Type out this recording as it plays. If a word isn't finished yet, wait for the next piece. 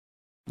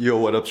Yo,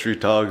 what up,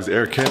 Street Dogs?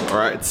 Eric here.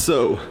 Alright,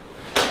 so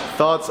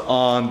thoughts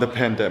on the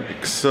pandemic.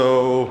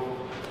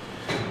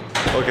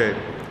 Okay,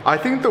 I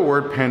think the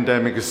word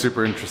pandemic is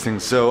super interesting.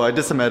 So I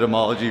did some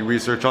etymology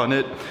research on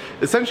it.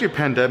 Essentially,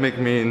 pandemic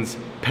means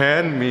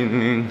pan,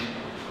 meaning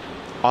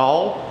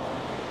all,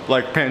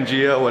 like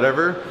Pangea,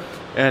 whatever,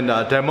 and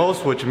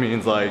demos, which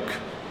means like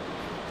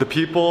the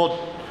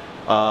people,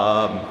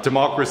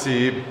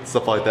 democracy,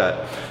 stuff like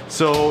that.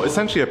 So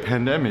essentially, a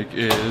pandemic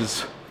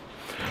is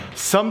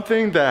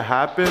something that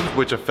happens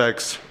which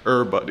affects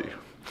everybody.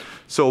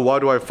 So why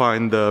do I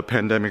find the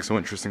pandemic so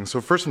interesting? So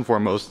first and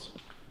foremost,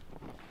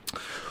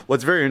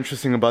 what's very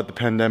interesting about the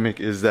pandemic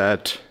is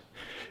that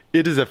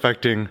it is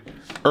affecting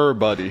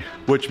everybody,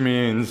 which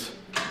means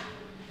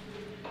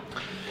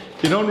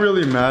it don't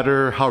really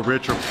matter how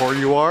rich or poor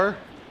you are.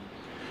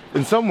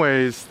 In some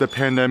ways, the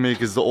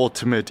pandemic is the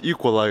ultimate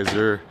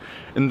equalizer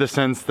in the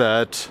sense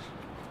that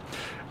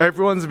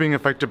everyone's being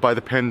affected by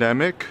the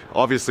pandemic,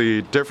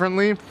 obviously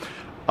differently.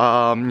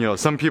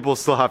 Some people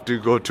still have to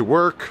go to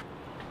work,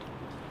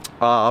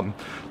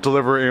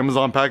 deliver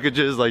Amazon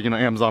packages, like,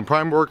 Amazon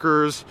Prime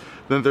workers.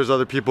 Then there's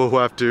other people who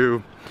have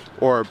to,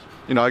 or,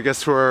 I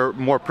guess who are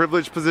more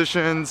privileged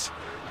positions,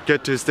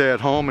 get to stay at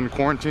home and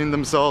quarantine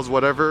themselves,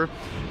 whatever.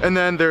 And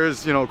then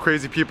there's,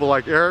 crazy people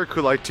like Eric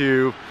who like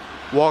to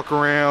walk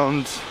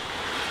around,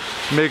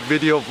 make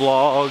video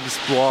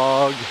vlogs,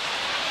 blog,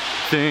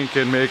 think,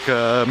 and make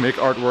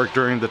artwork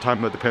during the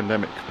time of the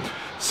pandemic.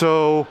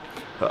 So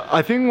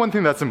I think one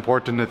thing that's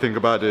important to think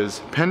about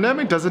is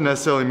pandemic doesn't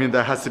necessarily mean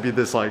that has to be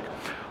this like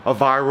a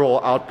viral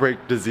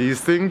outbreak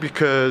disease thing,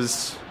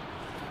 because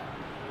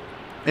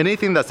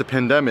anything that's a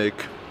pandemic,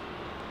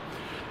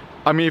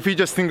 I mean, if you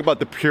just think about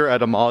the pure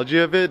etymology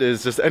of it,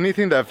 is just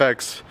anything that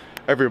affects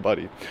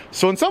everybody.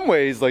 So in some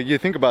ways, like you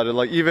think about it,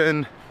 like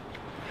even,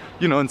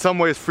 in some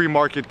ways free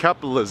market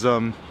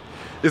capitalism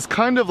is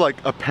kind of like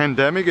a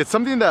pandemic. It's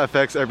something that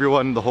affects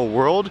everyone in the whole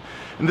world.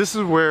 And this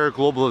is where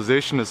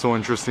globalization is so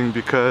interesting,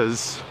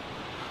 because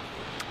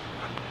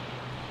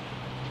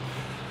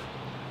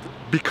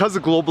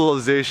of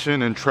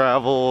globalization and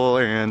travel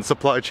and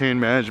supply chain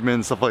management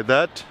and stuff like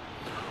that,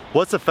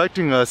 what's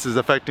affecting us is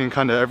affecting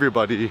kind of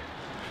everybody,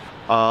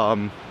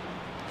 kind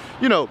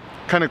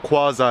of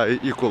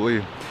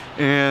quasi-equally.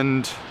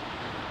 And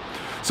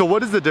so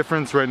what is the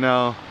difference right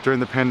now during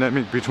the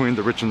pandemic between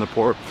the rich and the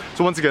poor?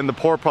 So once again, the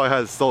poor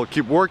probably still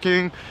keep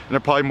working and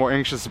they're probably more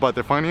anxious about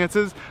their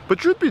finances. But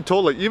truth be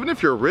told, like even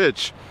if you're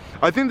rich,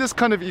 I think this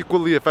kind of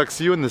equally affects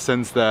you in the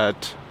sense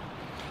that,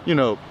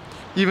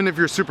 even if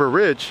you're super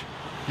rich,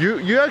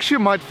 you actually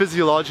might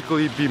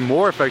physiologically be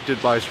more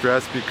affected by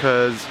stress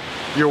because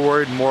you're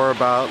worried more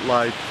about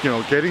like,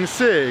 getting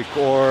sick,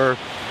 or,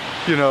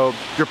 you're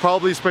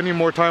probably spending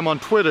more time on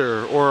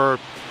Twitter or,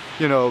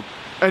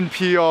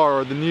 NPR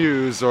or the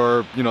news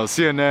or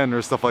CNN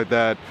or stuff like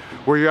that,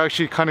 where you're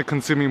actually kind of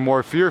consuming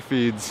more fear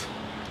feeds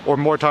or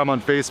more time on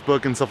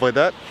Facebook and stuff like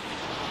that.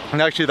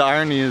 And actually the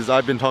irony is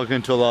I've been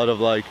talking to a lot of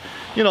like,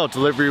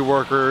 delivery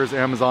workers,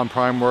 Amazon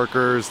Prime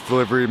workers,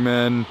 delivery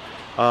men,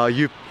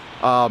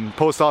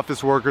 post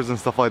office workers and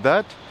stuff like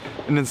that.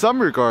 And in some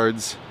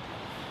regards,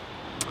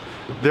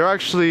 they're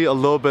actually a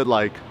little bit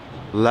like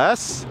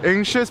less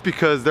anxious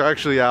because they're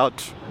actually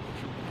out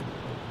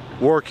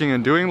working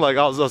and doing. Like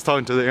I was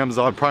talking to the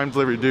Amazon Prime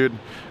delivery dude.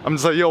 I'm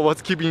just like, yo,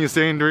 what's keeping you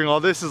staying during all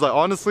this? Is like,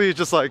 honestly, it's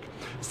just like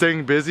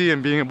staying busy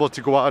and being able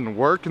to go out and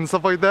work and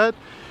stuff like that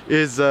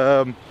is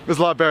a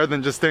lot better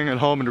than just staying at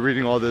home and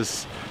reading all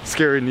this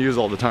scary news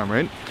all the time,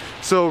 right?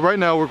 So right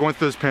now we're going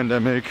through this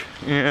pandemic,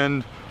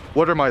 and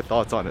what are my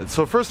thoughts on it?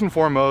 So first and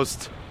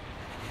foremost,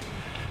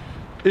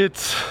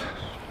 it's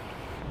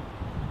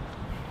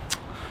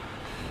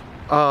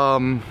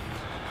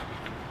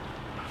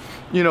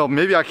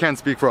maybe I can't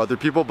speak for other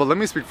people, but let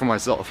me speak for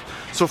myself.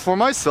 So for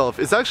myself,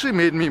 it's actually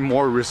made me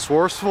more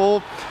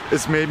resourceful,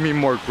 it's made me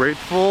more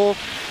grateful,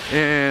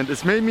 and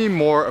it's made me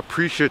more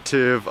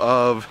appreciative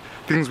of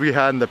things we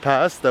had in the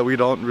past that we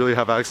don't really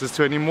have access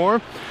to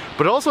anymore.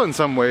 But also in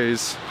some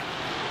ways,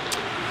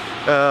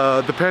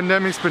 the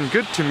pandemic's been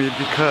good to me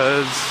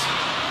because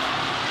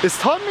it's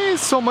taught me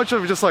so much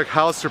of just like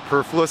how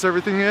superfluous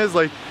everything is.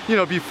 Like,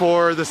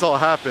 before this all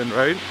happened,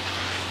 right?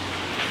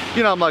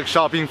 I'm like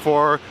shopping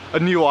for a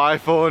new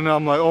iPhone and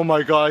I'm like, oh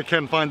my god, I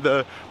can't find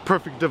the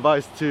perfect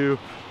device to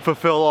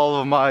fulfill all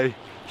of my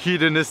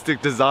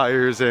hedonistic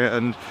desires,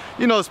 and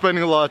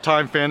spending a lot of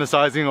time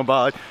fantasizing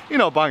about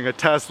buying a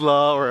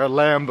Tesla or a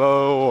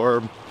Lambo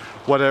or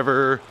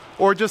whatever,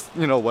 or just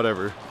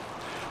whatever.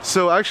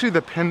 So actually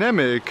the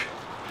pandemic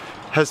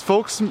has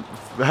forced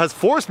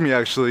me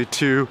actually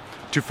to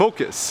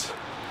focus.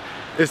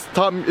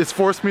 It's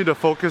forced me to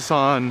focus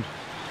on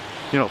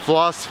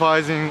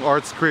philosophizing,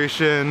 arts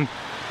creation,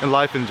 and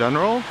life in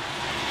general,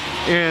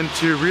 and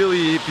to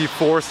really be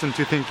forced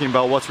into thinking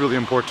about what's really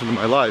important in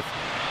my life.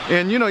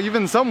 And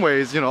even in some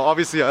ways,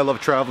 obviously I love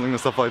traveling and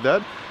stuff like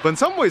that, but in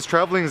some ways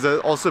traveling has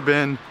also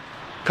been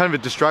kind of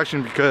a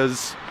distraction,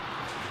 because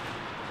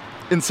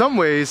in some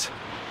ways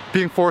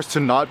being forced to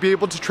not be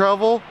able to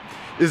travel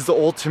is the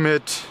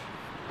ultimate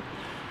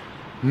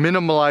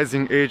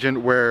minimalizing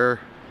agent where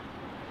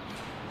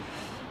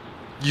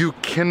you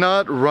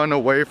cannot run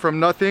away from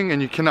nothing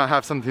and you cannot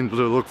have something to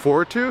look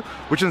forward to,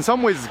 which in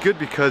some ways is good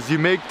because you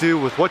make do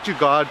with what you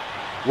got,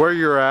 where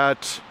you're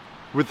at,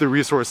 with the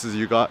resources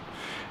you got.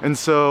 And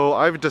so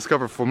I've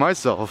discovered for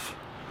myself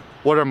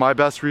what are my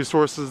best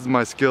resources,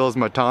 my skills,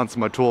 my talents,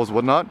 my tools,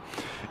 whatnot.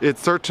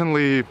 It's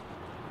certainly, you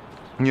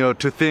know,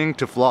 to think,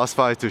 to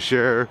philosophize, to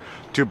share,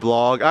 to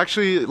blog.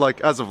 Actually,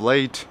 like as of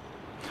late,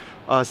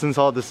 since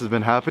all this has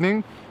been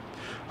happening,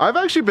 I've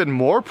actually been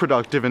more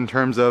productive in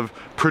terms of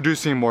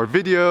producing more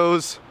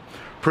videos,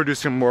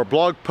 producing more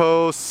blog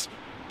posts,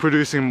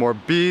 producing more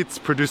beats,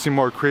 producing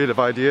more creative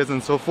ideas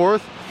and so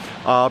forth,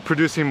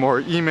 producing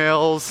more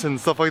emails and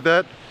stuff like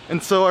that.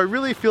 And so I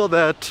really feel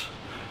that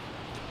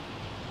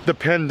the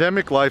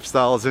pandemic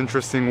lifestyle is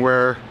interesting,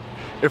 where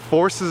it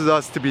forces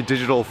us to be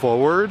digital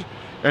forward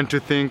and to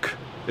think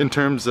in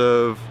terms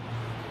of,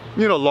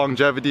 you know,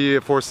 longevity.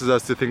 It forces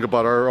us to think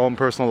about our own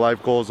personal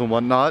life goals and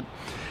whatnot.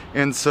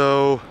 And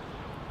so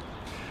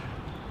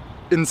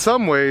in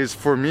some ways,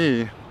 for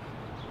me,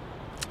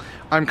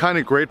 I'm kind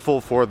of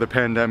grateful for the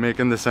pandemic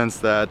in the sense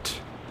that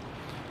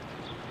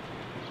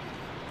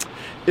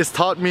it's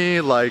taught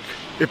me, like,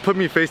 it put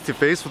me face to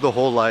face with the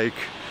whole, like,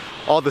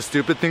 all the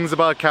stupid things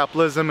about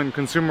capitalism and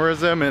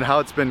consumerism and how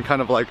it's been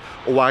kind of like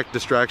a whack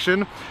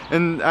distraction.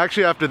 And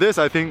actually after this,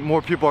 I think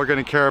more people are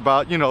going to care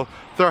about, you know,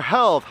 their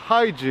health,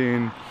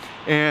 hygiene,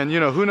 and, you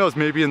know, who knows,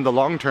 maybe in the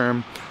long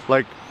term,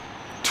 like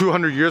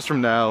 200 years from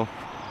now,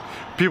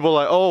 people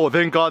are like, oh,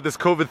 thank God this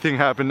COVID thing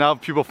happened. Now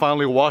people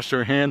finally wash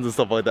their hands and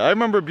stuff like that. I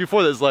remember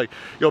before this, like,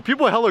 yo,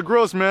 people are hella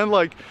gross, man.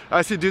 Like,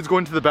 I see dudes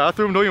going to the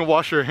bathroom, don't even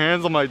wash their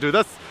hands. I'm like, dude,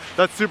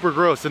 that's super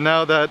gross. And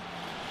now that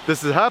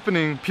this is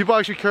happening, people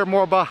actually care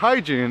more about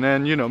hygiene,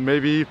 and, you know,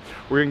 maybe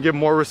we're gonna give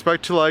more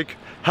respect to like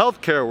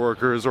healthcare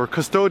workers or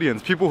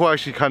custodians, people who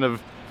actually kind of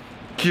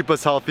keep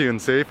us healthy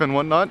and safe and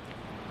whatnot.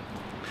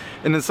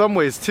 And in some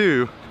ways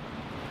too,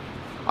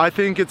 I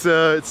think it's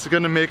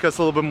gonna make us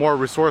a little bit more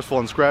resourceful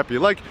and scrappy.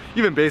 Like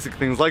even basic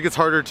things, like it's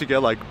harder to get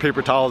like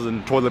paper towels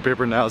and toilet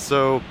paper now.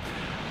 So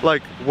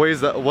like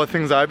what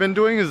things I've been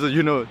doing is that,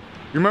 you know, you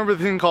remember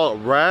the thing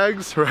called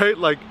rags, right?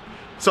 Like,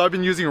 so I've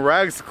been using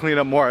rags to clean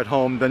up more at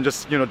home than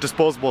just, you know,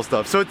 disposable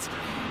stuff. So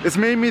it's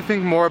made me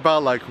think more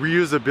about like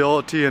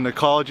reusability and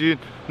ecology,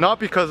 not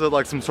because of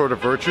like some sort of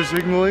virtue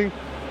signaling,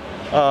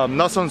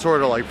 not some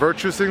sort of like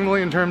virtue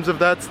signaling in terms of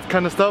that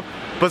kind of stuff,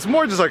 but it's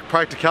more just like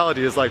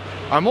practicality. Is like,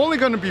 I'm only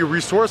going to be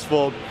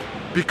resourceful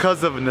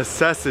because of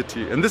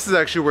necessity. And this is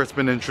actually where it's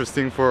been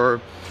interesting for,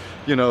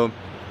 you know,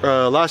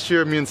 last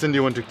year me and Cindy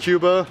went to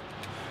Cuba.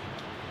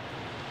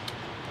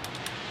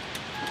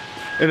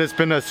 And it's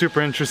been a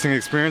super interesting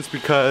experience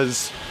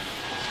because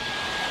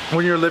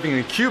when you're living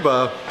in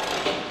Cuba,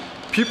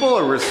 people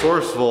are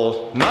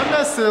resourceful, not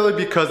necessarily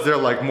because they're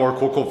like more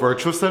quote-unquote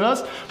virtuous than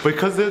us, but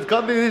because they've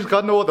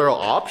got no other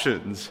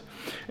options.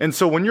 And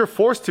so when you're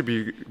forced to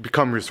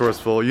become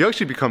resourceful, you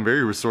actually become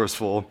very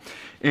resourceful.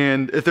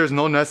 And if there's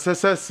no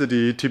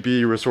necessity to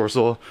be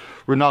resourceful,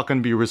 we're not going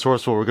to be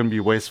resourceful, we're going to be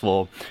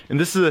wasteful. And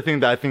this is the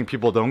thing that I think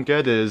people don't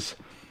get is,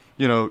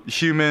 you know,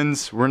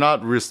 humans, we're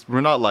not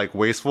like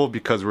wasteful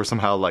because we're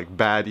somehow like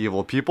bad,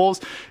 evil peoples.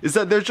 Is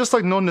that there's just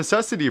like no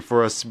necessity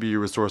for us to be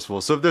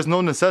resourceful. So if there's no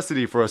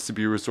necessity for us to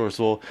be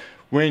resourceful,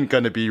 we ain't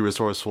gonna be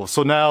resourceful.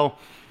 So now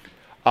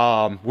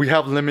we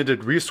have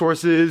limited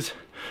resources.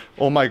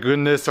 Oh my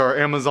goodness, our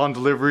Amazon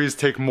deliveries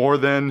take more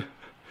than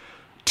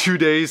 2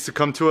 days to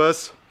come to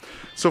us.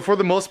 So for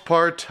the most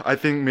part, I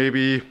think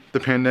maybe the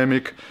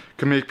pandemic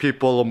can make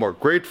people a little more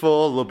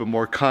grateful, a little bit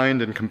more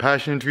kind and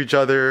compassionate to each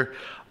other.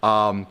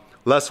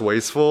 Less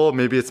wasteful.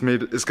 Maybe it's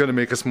going to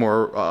make us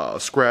more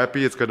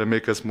scrappy. It's going to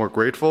make us more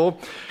grateful,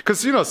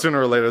 because, you know,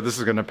 sooner or later this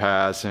is going to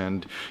pass,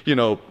 and, you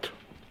know,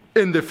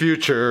 in the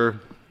future,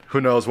 who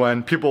knows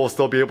when, people will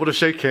still be able to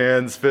shake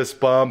hands, fist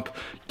bump,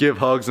 give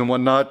hugs and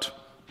whatnot.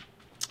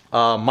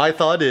 My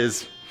thought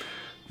is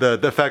the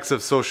effects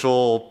of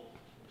social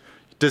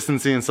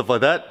distancing and stuff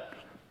like that,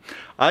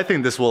 I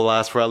think this will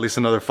last for at least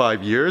another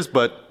 5 years,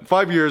 but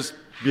 5 years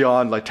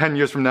beyond, like 10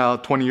 years from now,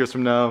 20 years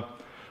from now,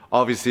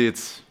 obviously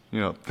it's, you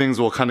know, things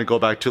will kind of go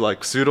back to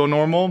like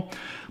pseudo-normal,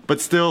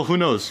 but still, who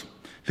knows?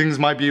 Things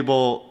might be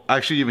able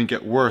actually even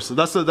get worse. So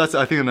that's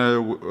I think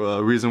another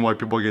reason why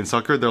people are getting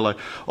suckered. They're like,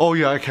 oh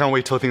yeah, I can't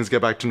wait till things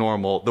get back to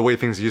normal, the way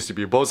things used to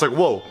be. But it's like,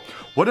 whoa,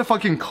 what if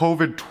fucking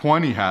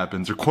COVID-20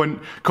 happens, or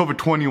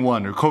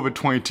COVID-21, or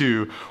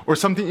COVID-22, or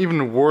something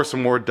even worse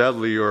and more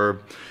deadly,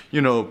 or,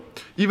 you know,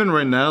 even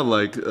right now,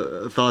 like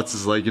thoughts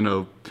is like, you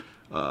know,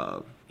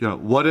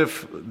 what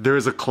if there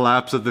is a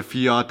collapse of the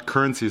fiat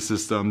currency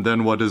system?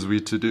 Then what is we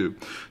to do?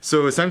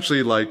 So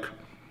essentially, like,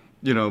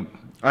 you know,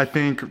 I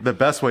think the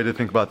best way to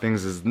think about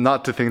things is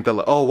not to think that,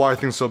 like, oh, why are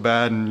things so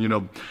bad, and, you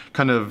know,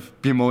 kind of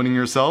bemoaning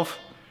yourself.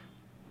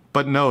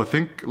 But no,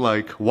 think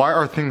like, why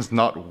are things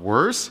not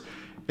worse?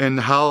 And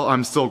how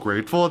I'm still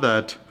grateful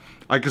that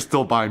I can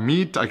still buy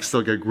meat, I can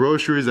still get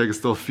groceries, I can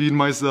still feed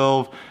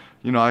myself.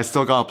 You know, I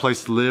still got a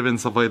place to live and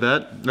stuff like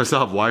that. I still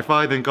have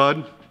Wi-Fi, thank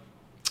God.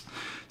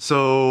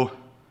 So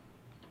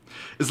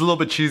it's a little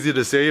bit cheesy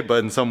to say,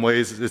 but in some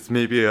ways it's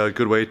maybe a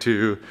good way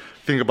to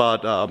think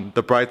about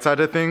the bright side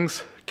of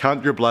things,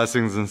 count your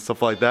blessings and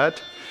stuff like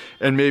that.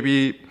 And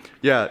maybe,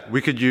 yeah, we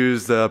could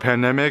use the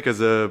pandemic as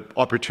an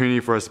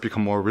opportunity for us to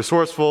become more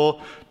resourceful,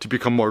 to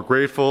become more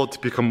grateful, to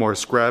become more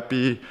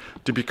scrappy,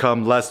 to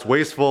become less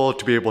wasteful,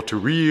 to be able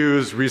to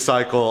reuse,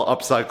 recycle,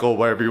 upcycle,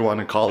 whatever you want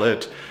to call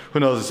it.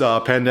 Who knows,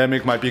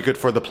 pandemic might be good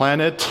for the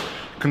planet,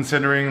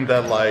 considering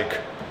that,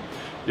 like,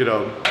 you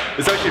know,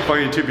 it's actually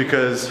funny too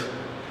because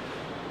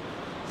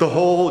the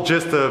whole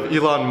gist of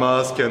Elon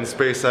Musk and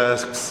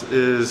SpaceX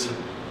is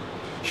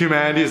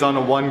humanity is on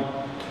a one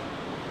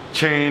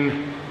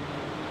chain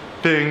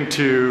thing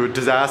to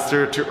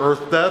disaster to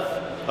Earth death.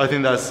 I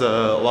think that's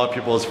a lot of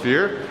people's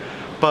fear.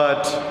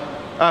 But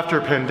after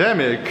a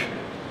pandemic,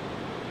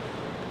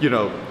 you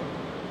know,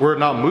 we're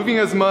not moving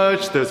as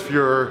much, there's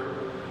fewer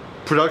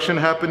production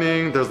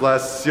happening, there's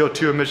less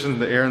CO2 emissions in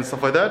the air and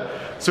stuff like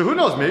that. So who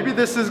knows, maybe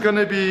this is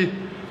gonna be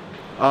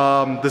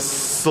the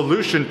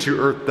solution to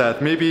Earth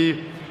death.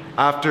 Maybe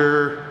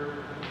after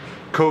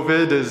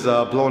COVID is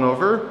blown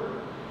over,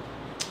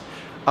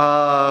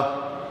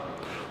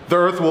 the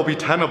Earth will be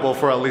tenable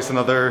for at least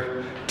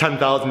another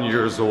 10,000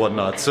 years or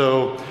whatnot.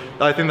 So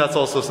I think that's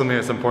also something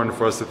that's important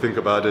for us to think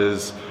about,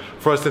 is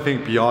for us to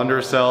think beyond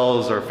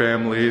ourselves, our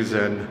families,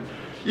 and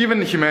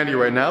even humanity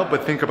right now,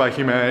 but think about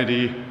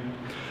humanity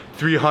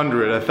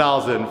 300,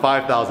 1,000,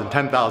 5,000,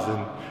 10,000,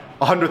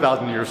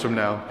 100,000 years from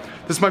now.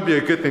 This might be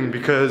a good thing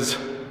because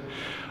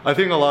I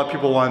think a lot of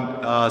people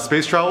want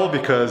space travel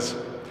because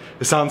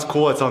it sounds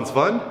cool, it sounds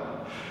fun,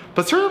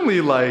 but certainly,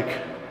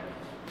 like,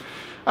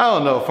 I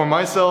don't know, for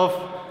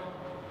myself,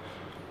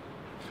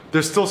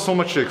 there's still so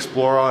much to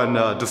explore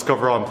and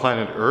discover on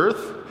planet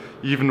Earth,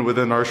 even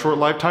within our short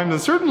lifetimes.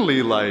 And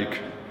certainly, like,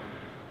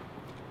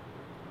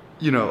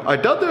 you know, I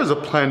doubt there's a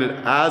planet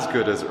as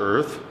good as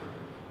Earth.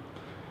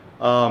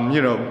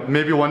 You know,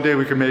 maybe one day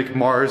we can make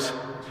Mars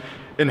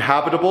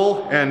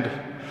inhabitable and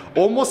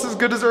almost as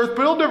good as Earth,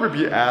 but it'll never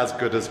be as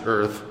good as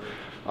Earth.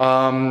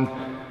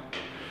 And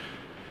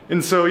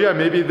so, yeah,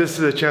 maybe this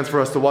is a chance for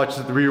us to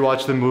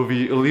rewatch the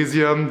movie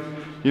Elysium.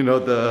 You know,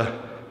 the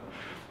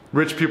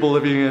rich people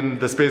living in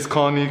the space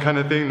colony kind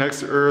of thing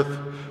next to Earth.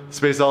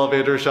 Space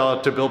elevator, shout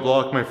out to Bill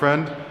Block, my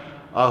friend,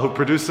 who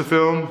produced the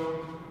film.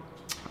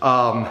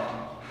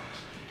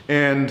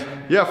 And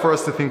yeah, for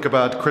us to think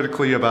about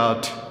critically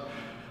about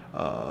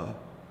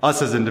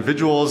us as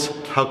individuals,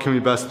 how can we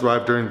best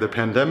thrive during the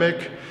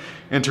pandemic,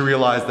 and to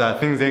realize that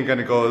things ain't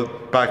gonna go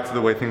back to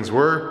the way things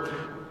were.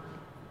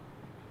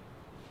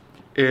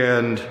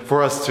 And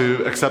for us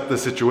to accept the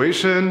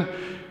situation,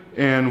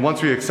 and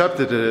once we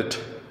accepted it,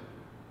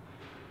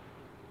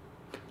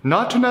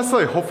 not to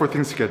necessarily hope for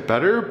things to get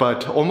better,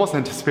 but almost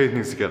anticipate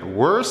things to get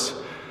worse,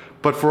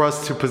 but for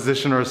us to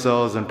position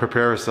ourselves and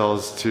prepare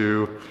ourselves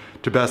to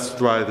best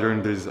thrive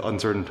during these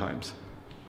uncertain times.